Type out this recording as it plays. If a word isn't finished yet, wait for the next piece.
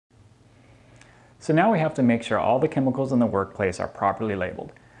So now we have to make sure all the chemicals in the workplace are properly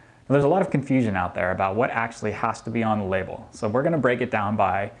labeled. Now, there's a lot of confusion out there about what actually has to be on the label. So we're going to break it down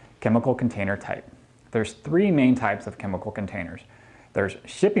by chemical container type. There's three main types of chemical containers. There's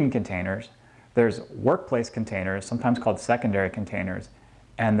shipping containers, there's workplace containers, sometimes called secondary containers,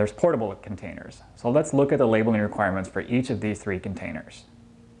 and there's portable containers. So let's look at the labeling requirements for each of these three containers.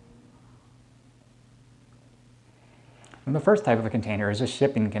 And the first type of a container is a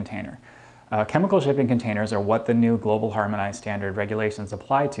shipping container. Chemical shipping containers are what the new Global Harmonized Standard regulations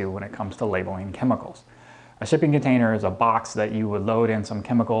apply to when it comes to labeling chemicals. A shipping container is a box that you would load in some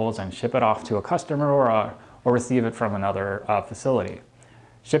chemicals and ship it off to a customer or receive it from another facility.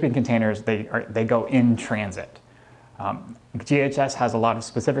 Shipping containers, they go in transit. GHS has a lot of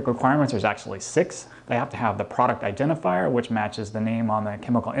specific requirements. There's actually 6. They have to have the product identifier, which matches the name on the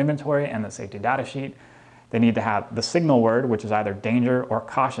chemical inventory and the safety data sheet. They need to have the signal word, which is either danger or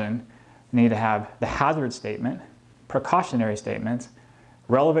caution. They need to have the hazard statement, precautionary statements,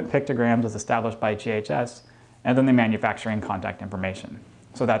 relevant pictograms as established by GHS, and then the manufacturing contact information.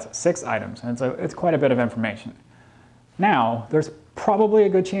 So that's 6 items, and it's quite a bit of information. Now, there's probably a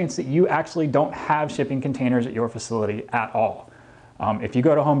good chance that you actually don't have shipping containers at your facility at all. If you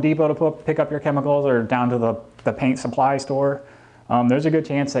go to Home Depot to pick up your chemicals or down to the paint supply store, there's a good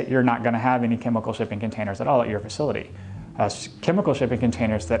chance that you're not going to have any chemical shipping containers at all at your facility. Chemical shipping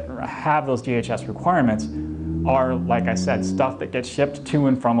containers that have those GHS requirements are, like I said, stuff that gets shipped to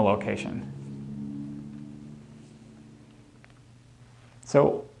and from a location.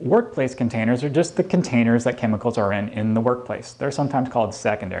 So workplace containers are just the containers that chemicals are in the workplace. They're sometimes called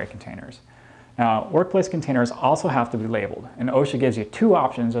secondary containers. Now, workplace containers also have to be labeled, and OSHA gives you 2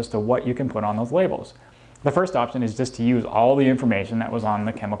 options as to what you can put on those labels. The first option is just to use all the information that was on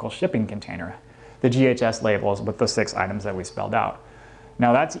the chemical shipping container, the GHS labels with the 6 items that we spelled out.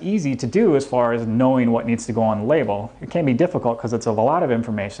 Now that's easy to do as far as knowing what needs to go on the label. It can be difficult because it's a lot of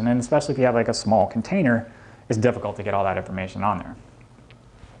information, and especially if you have like a small container, it's difficult to get all that information on there.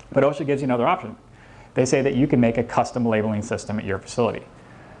 But OSHA gives you another option. They say that you can make a custom labeling system at your facility.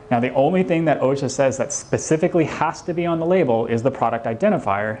 Now the only thing that OSHA says that specifically has to be on the label is the product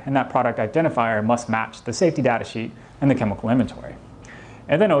identifier, and that product identifier must match the safety data sheet and the chemical inventory.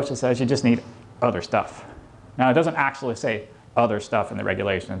 And then OSHA says you just need other stuff. Now it doesn't actually say other stuff in the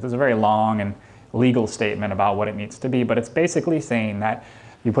regulations. There's a very long and legal statement about what it needs to be, but it's basically saying that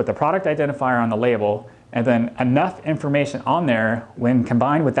you put the product identifier on the label, and then enough information on there when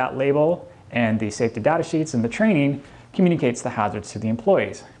combined with that label and the safety data sheets and the training communicates the hazards to the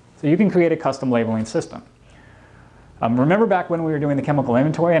employees. So you can create a custom labeling system. Remember back when we were doing the chemical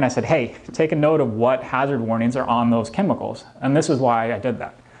inventory and I said, hey, take a note of what hazard warnings are on those chemicals, and this is why I did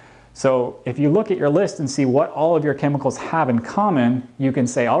that. So if you look at your list and see what all of your chemicals have in common, you can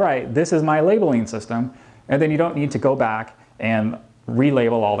say, all right, this is my labeling system, and then you don't need to go back and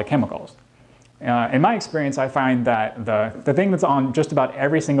relabel all the chemicals. In my experience, I find that the thing that's on just about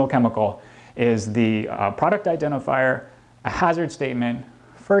every single chemical is the product identifier, a hazard statement,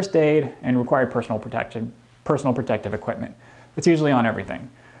 first aid, and required personal protective equipment. It's usually on everything.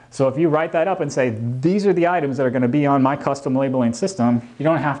 So if you write that up and say, these are the items that are going to be on my custom labeling system, you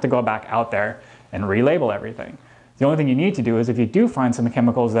don't have to go back out there and relabel everything. The only thing you need to do is if you do find some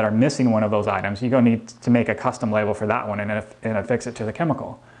chemicals that are missing one of those items, you're going to need to make a custom label for that one and affix it to the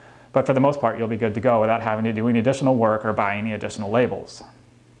chemical. But for the most part, you'll be good to go without having to do any additional work or buy any additional labels.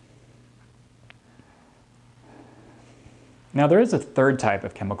 Now there is a third type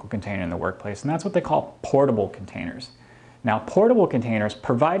of chemical container in the workplace, and that's what they call portable containers. Now portable containers,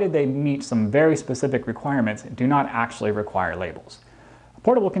 provided they meet some very specific requirements, do not actually require labels. A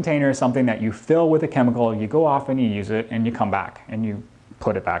portable container is something that you fill with a chemical, you go off and you use it, and you come back and you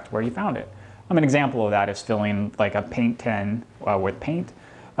put it back to where you found it. An example of that is filling like a paint tin with paint,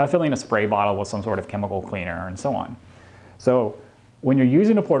 filling a spray bottle with some sort of chemical cleaner, and so on. So when you're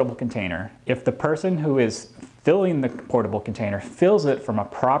using a portable container, if the person who is filling the portable container fills it from a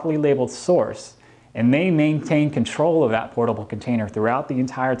properly labeled source, and they maintain control of that portable container throughout the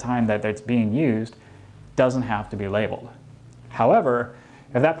entire time that it's being used, doesn't have to be labeled. However,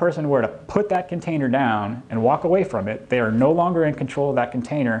 if that person were to put that container down and walk away from it, they are no longer in control of that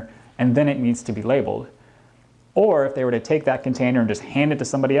container, and then it needs to be labeled. Or if they were to take that container and just hand it to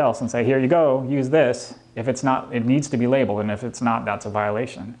somebody else and say, here you go, use this, if it's not, it needs to be labeled, and if it's not, that's a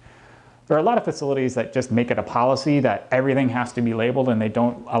violation. There are a lot of facilities that just make it a policy that everything has to be labeled, and they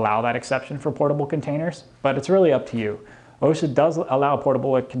don't allow that exception for portable containers, but it's really up to you. OSHA does allow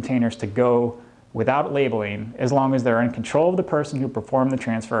portable containers to go without labeling as long as they're in control of the person who performed the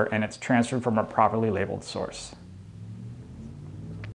transfer and it's transferred from a properly labeled source.